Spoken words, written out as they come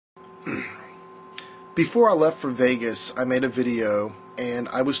Before I left for Vegas, I made a video and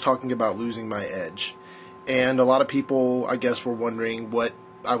I was talking about losing my edge. And a lot of people, I guess, were wondering what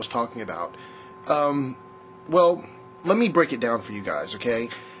I was talking about. Well, let me break it down for you guys, okay?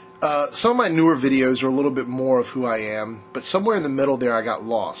 Some of my newer videos are a little bit more of who I am, but somewhere in the middle there I got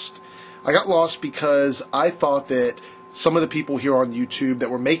lost. I got lost because I thought that some of the people here on YouTube that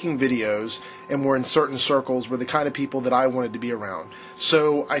were making videos and were in certain circles were the kind of people that I wanted to be around.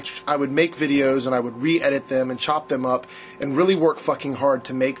 So I would make videos and I would re-edit them and chop them up and really work fucking hard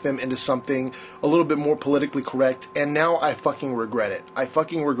to make them into something a little bit more politically correct, and now I fucking regret it. I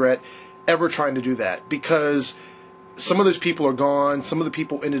fucking regret ever trying to do that because some of those people are gone. Some of the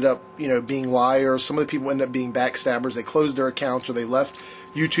people ended up, being liars. Some of the people ended up being backstabbers. They closed their accounts or they left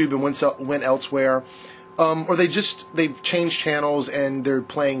YouTube and went elsewhere. Or they've changed channels and they're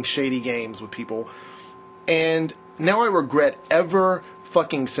playing shady games with people. And now I regret ever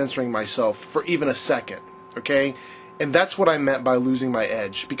fucking censoring myself for even a second, okay? And that's what I meant by losing my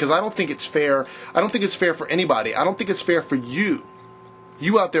edge. Because I don't think it's fair. I don't think it's fair for anybody. I don't think it's fair for you.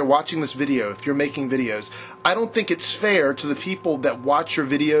 You out there watching this video, if you're making videos, I don't think it's fair to the people that watch your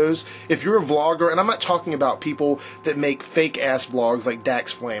videos. If you're a vlogger, and I'm not talking about people that make fake-ass vlogs like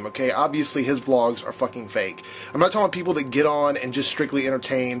Dax Flame, okay? Obviously, his vlogs are fucking fake. I'm not talking about people that get on and just strictly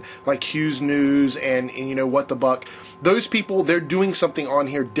entertain, like Hughes News and What the Buck. Those people, they're doing something on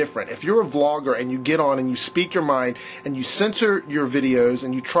here different. If you're a vlogger and you get on and you speak your mind and you censor your videos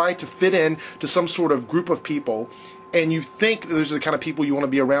and you try to fit in to some sort of group of people, and you think those are the kind of people you want to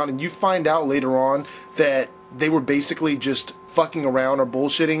be around, and you find out later on that they were basically just fucking around or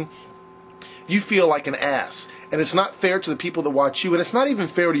bullshitting, you feel like an ass. And it's not fair to the people that watch you, and it's not even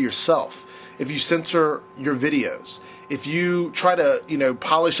fair to yourself if you censor your videos. If you try to,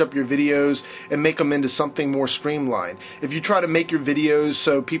 polish up your videos and make them into something more streamlined. If you try to make your videos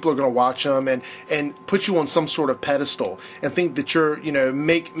so people are going to watch them and put you on some sort of pedestal and think that you're,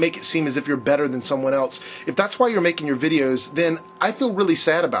 make it seem as if you're better than someone else. If that's why you're making your videos, then I feel really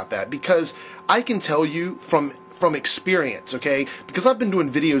sad about that, because I can tell you from experience, okay, because I've been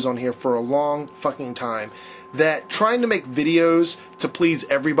doing videos on here for a long fucking time, that trying to make videos to please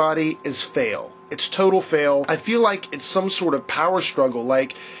everybody is fail. It's total fail. I feel like it's some sort of power struggle.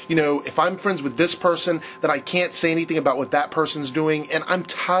 Like, if I'm friends with this person, then I can't say anything about what that person's doing, and I'm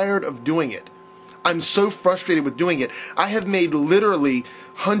tired of doing it. I'm so frustrated with doing it. I have made literally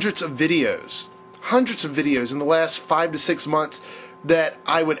hundreds of videos in the last 5 to 6 months that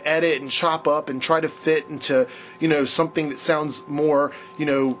I would edit and chop up and try to fit into, something that sounds more,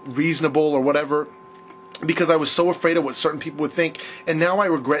 reasonable or whatever, because I was so afraid of what certain people would think. And now I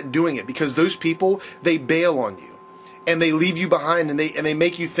regret doing it, because those people, they bail on you and they leave you behind, and they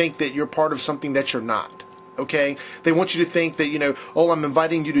make you think that you're part of something that you're not. Okay? They want you to think that, I'm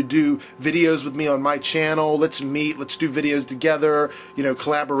inviting you to do videos with me on my channel. Let's meet. Let's do videos together.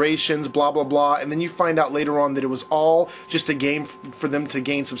 Collaborations, blah, blah, blah. And then you find out later on that it was all just a game for them to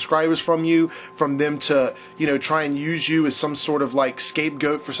gain subscribers from you, from them to, try and use you as some sort of like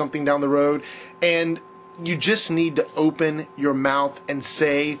scapegoat for something down the road. And you just need to open your mouth and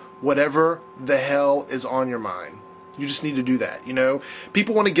say whatever the hell is on your mind. You just need to do that,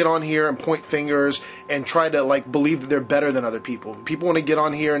 People want to get on here and point fingers and try to, believe that they're better than other people. People want to get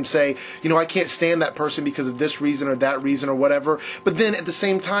on here and say, I can't stand that person because of this reason or that reason or whatever. But then at the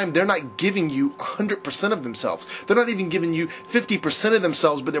same time, they're not giving you 100% of themselves. They're not even giving you 50% of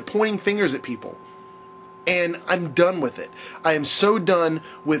themselves, but they're pointing fingers at people. And I'm done with it. I am so done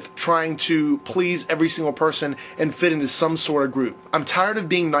with trying to please every single person and fit into some sort of group. I'm tired of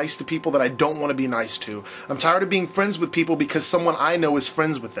being nice to people that I don't want to be nice to. I'm tired of being friends with people because someone I know is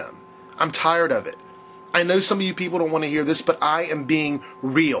friends with them. I'm tired of it. I know some of you people don't want to hear this, but I am being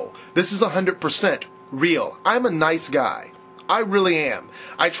real. This is 100% real. I'm a nice guy. I really am.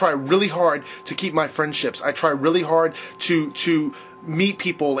 I try really hard to keep my friendships. I try really hard to meet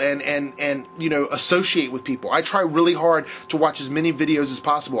people and associate with people. I try really hard to watch as many videos as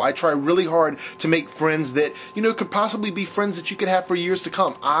possible. I try really hard to make friends that, could possibly be friends that you could have for years to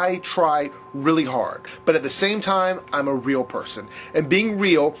come. I try really hard. But at the same time, I'm a real person. And being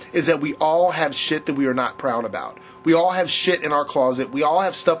real is that we all have shit that we are not proud about. We all have shit in our closet. We all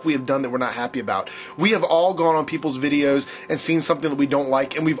have stuff we have done that we're not happy about. We have all gone on people's videos and seen something that we don't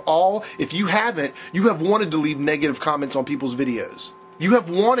like. And we've all, if you haven't, you have wanted to leave negative comments on people's videos. You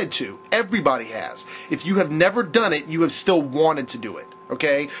have wanted to. Everybody has. If you have never done it, you have still wanted to do it.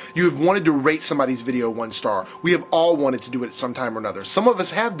 Okay? You have wanted to rate somebody's video 1 star. We have all wanted to do it at some time or another. Some of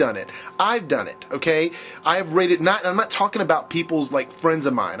us have done it. I've done it, okay? I have rated, I'm not talking about people's, like, friends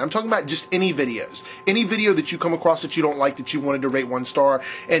of mine. I'm talking about just any videos. Any video that you come across that you don't like, that you wanted to rate 1 star,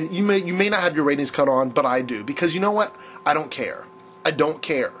 and you may not have your ratings cut on, but I do. Because you know what? I don't care. I don't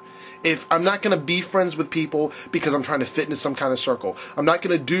care. If I'm not going to be friends with people because I'm trying to fit into some kind of circle. I'm not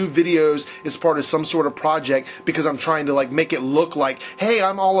going to do videos as part of some sort of project because I'm trying to like make it look like, hey,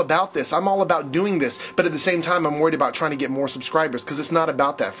 I'm all about this. I'm all about doing this. But at the same time, I'm worried about trying to get more subscribers, because it's not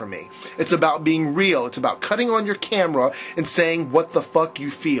about that for me. It's about being real. It's about cutting on your camera and saying what the fuck you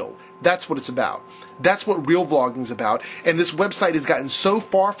feel. That's what it's about. That's what real vlogging is about. And this website has gotten so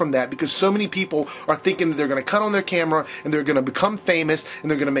far from that because so many people are thinking that they're going to cut on their camera and they're going to become famous and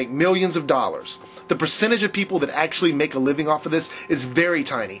they're going to make millions of dollars. The percentage of people that actually make a living off of this is very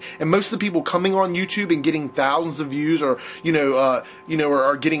tiny. And most of the people coming on YouTube and getting thousands of views, or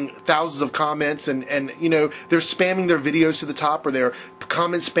are getting thousands of comments, and they're spamming their videos to the top, or they're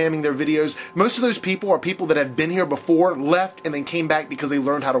comment spamming their videos. Most of those people are people that have been here before, left, and then came back because they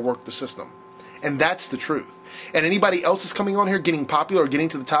learned how to work the system. And that's the truth. And anybody else is coming on here getting popular or getting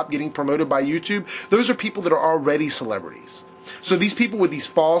to the top, getting promoted by YouTube, those are people that are already celebrities. So these people with these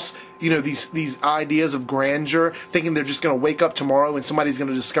false, these ideas of grandeur, thinking they're just going to wake up tomorrow and somebody's going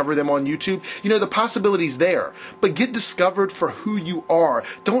to discover them on YouTube, the possibility's there. But get discovered for who you are.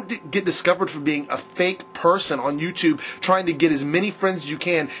 Don't get discovered for being a fake person on YouTube, trying to get as many friends as you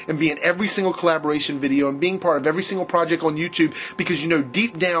can and be in every single collaboration video and being part of every single project on YouTube, because you know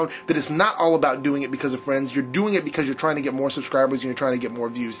deep down that it's not all about doing it because of friends. You're doing it because you're trying to get more subscribers and you're trying to get more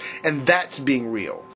views. And that's being real.